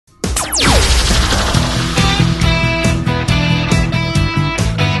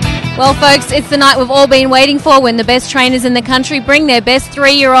Well, folks, it's the night we've all been waiting for when the best trainers in the country bring their best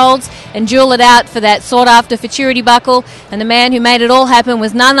 3-year-olds and duel it out for that sought-after Futurity buckle. And the man who made it all happen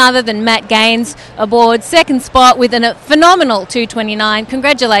was none other than Matt Gaines, aboard second spot with a phenomenal 2:29.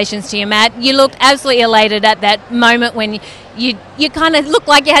 Congratulations to you, Matt. You looked absolutely elated at that moment when you kind of looked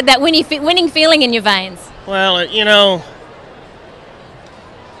like you had that winning feeling in your veins. Well, you know,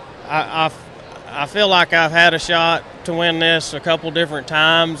 I feel like I've had a shot to win this a couple different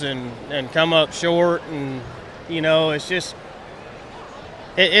times and come up short, and you know, it's just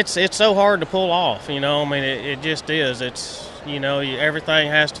it's so hard to pull off. You know, I mean, it just is. It's, you know, everything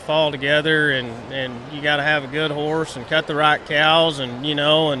has to fall together, and you got to have a good horse and cut the right cows, and you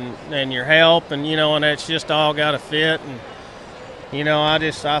know, and your help, and you know, and it's just all got to fit. And you know, I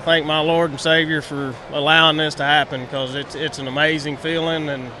thank my Lord and Savior for allowing this to happen, because it's an amazing feeling,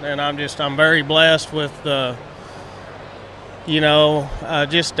 and I'm very blessed with you know,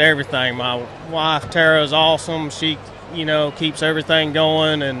 just everything. My wife Tara is awesome. She, you know, keeps everything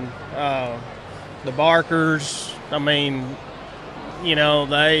going, and the Barkers, I mean, you know,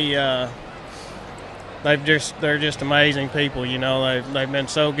 they're just amazing people. You know, they've been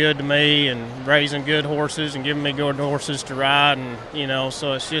so good to me, and raising good horses and giving me good horses to ride, and you know,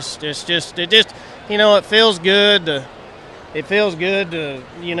 so it just you know, it feels good to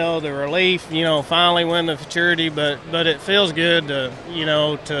you know, the relief, you know, finally win the Futurity, but it feels good to, you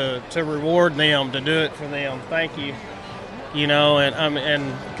know, to reward them, to do it for them. Thank you. You know,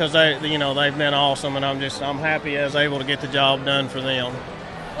 and because they, you know, they've been awesome, and I'm happy I was able to get the job done for them.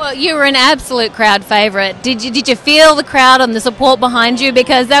 Well, you were an absolute crowd favorite. Did you feel the crowd and the support behind you,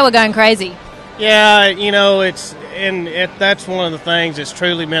 because they were going crazy? Yeah, you know, that's one of the things that's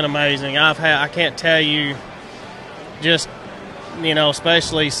truly been amazing. I can't tell you, just, you know,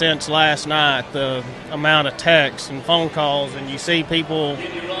 especially since last night, the amount of texts and phone calls, and you see people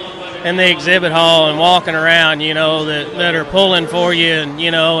in the exhibit hall and walking around, you know, that are pulling for you, and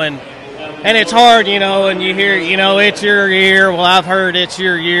you know, and it's hard, you know, and you hear, you know, it's your year. Well, I've heard it's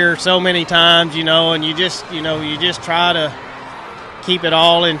your year so many times, you know, and you just try to keep it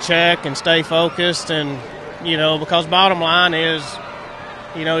all in check and stay focused, and you know, because bottom line is,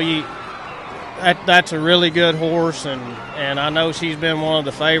 you know, that's a really good horse, and I know she's been one of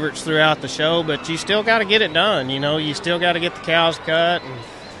the favorites throughout the show, but you still got to get it done. You know, you still got to get the cows cut,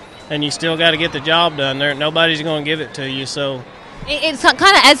 and you still got to get the job done. Nobody's going to give it to you, so it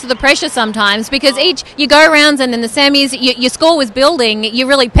kind of adds to the pressure sometimes, because you go rounds, and in the semis your score was building. You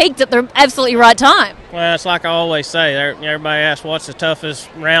really peaked at the absolutely right time. Well, it's like I always say. Everybody asks what's the toughest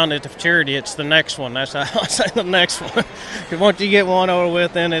round at the Futurity. It's the next one. That's how I say, the next one. Because once you get one over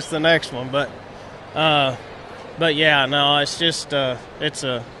with, then it's the next one. But yeah, no, it's just it's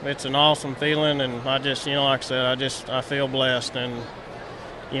an awesome feeling, and I just, you know, like I said, I feel blessed, and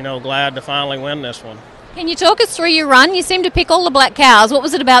you know, glad to finally win this one. Can you talk us through your run? You seem to pick all the black cows. What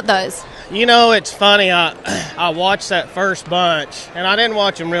was it about those? You know, it's funny. I watched that first bunch, and I didn't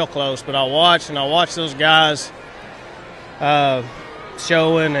watch them real close, but I watched those guys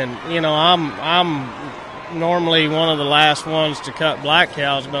showing, and you know, I'm normally one of the last ones to cut black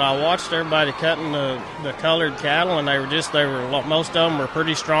cows, but I watched everybody cutting the colored cattle, and most of them were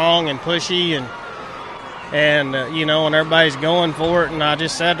pretty strong and pushy, and you know, and everybody's going for it, and I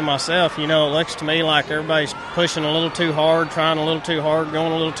just said to myself, you know, it looks to me like everybody's pushing a little too hard, trying a little too hard,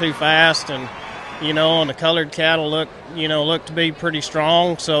 going a little too fast, and you know, and the colored cattle look to be pretty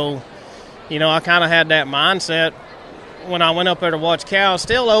strong. So, you know, I kind of had that mindset when I went up there to watch cows,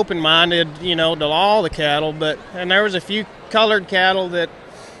 still open-minded, you know, to all the cattle, and there was a few colored cattle that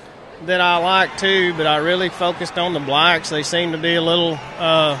I liked too, but I really focused on the blacks. They seemed to be a little,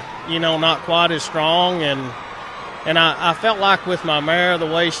 you know, not quite as strong, and I felt like with my mare, the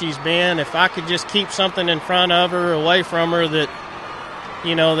way she's been, if I could just keep something in front of her, away from her, that,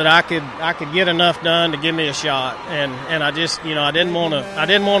 you know, that I could get enough done to give me a shot, and I just, you know, I didn't want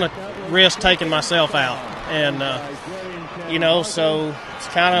to risk taking myself out, and you know, so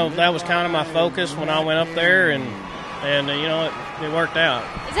that was kind of my focus when I went up there, and you know, it worked out.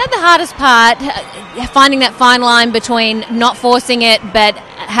 Is that the hardest part, finding that fine line between not forcing it but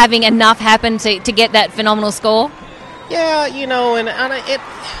having enough happen to get that phenomenal score? Yeah, you know, and it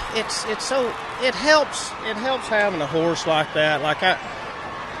helps having a horse like that. Like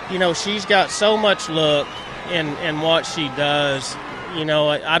you know, she's got so much look in what she does. You know,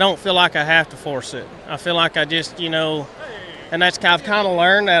 I don't feel like I have to force it. I feel like I just, you know, and I've kind of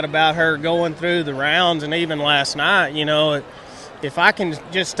learned that about her going through the rounds, and even last night, you know, if I can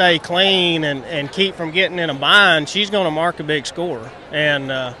just stay clean and keep from getting in a bind, she's going to mark a big score.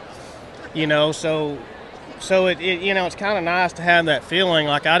 And, you know, so So it's kind of nice to have that feeling.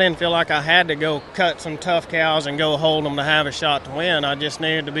 Like, I didn't feel like I had to go cut some tough cows and go hold them to have a shot to win. I just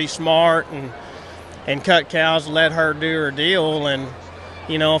needed to be smart and cut cows, let her do her deal, and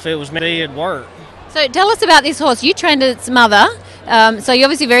if it was me, it'd work. So tell us about this horse. You trained its mother, so you're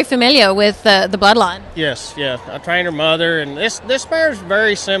obviously very familiar with the bloodline. Yes, yeah. I trained her mother, and this mare's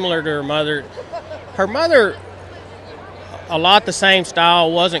very similar to her mother. Her mother, a lot the same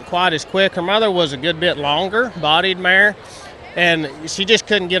style, wasn't quite as quick. Her mother was a good bit longer bodied mare, and she just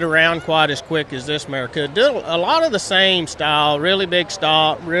couldn't get around quite as quick as this mare could. Did a lot of the same style, really big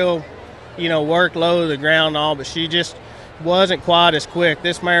stop, real, work low to the ground and all, but she just wasn't quite as quick.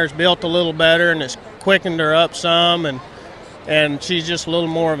 This mare's built a little better, and it's quickened her up some, and she's just a little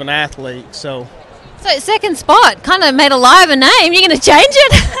more of an athlete. So second spot kind of made alive a name. You're going to change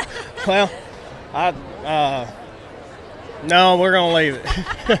it? Well, no, we're going to leave it.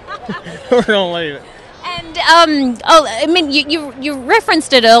 We're going to leave it. And you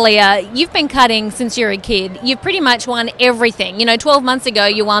referenced it earlier. You've been cutting since you're a kid. You've pretty much won everything. 12 months ago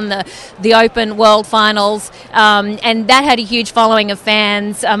you won the Open World Finals, and that had a huge following of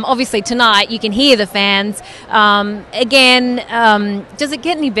fans. Obviously tonight you can hear the fans. Again, does it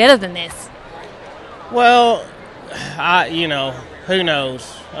get any better than this? Well, who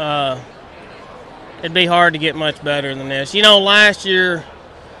knows? It'd be hard to get much better than this.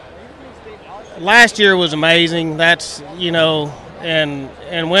 Last year was amazing. That's, and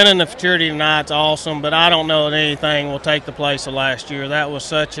winning the Futurity tonight's awesome, but I don't know that anything will take the place of last year. That was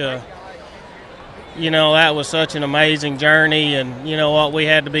such an amazing journey, and we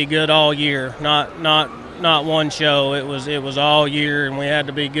had to be good all year, not one show. It was all year, and we had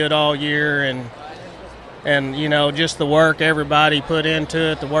to be good all year, and just the work everybody put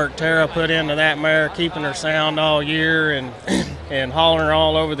into it, the work Tara put into that mare, keeping her sound all year and hauling her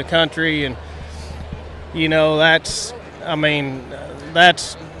all over the country. And,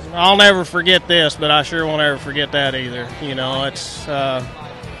 I'll never forget this, but I sure won't ever forget that either.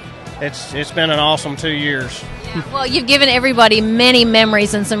 It's been an awesome 2 years. Well, you've given everybody many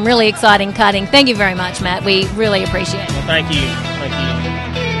memories and some really exciting cutting. Thank you very much, Matt. We really appreciate it. Well, thank you.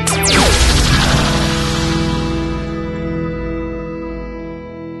 Thank you.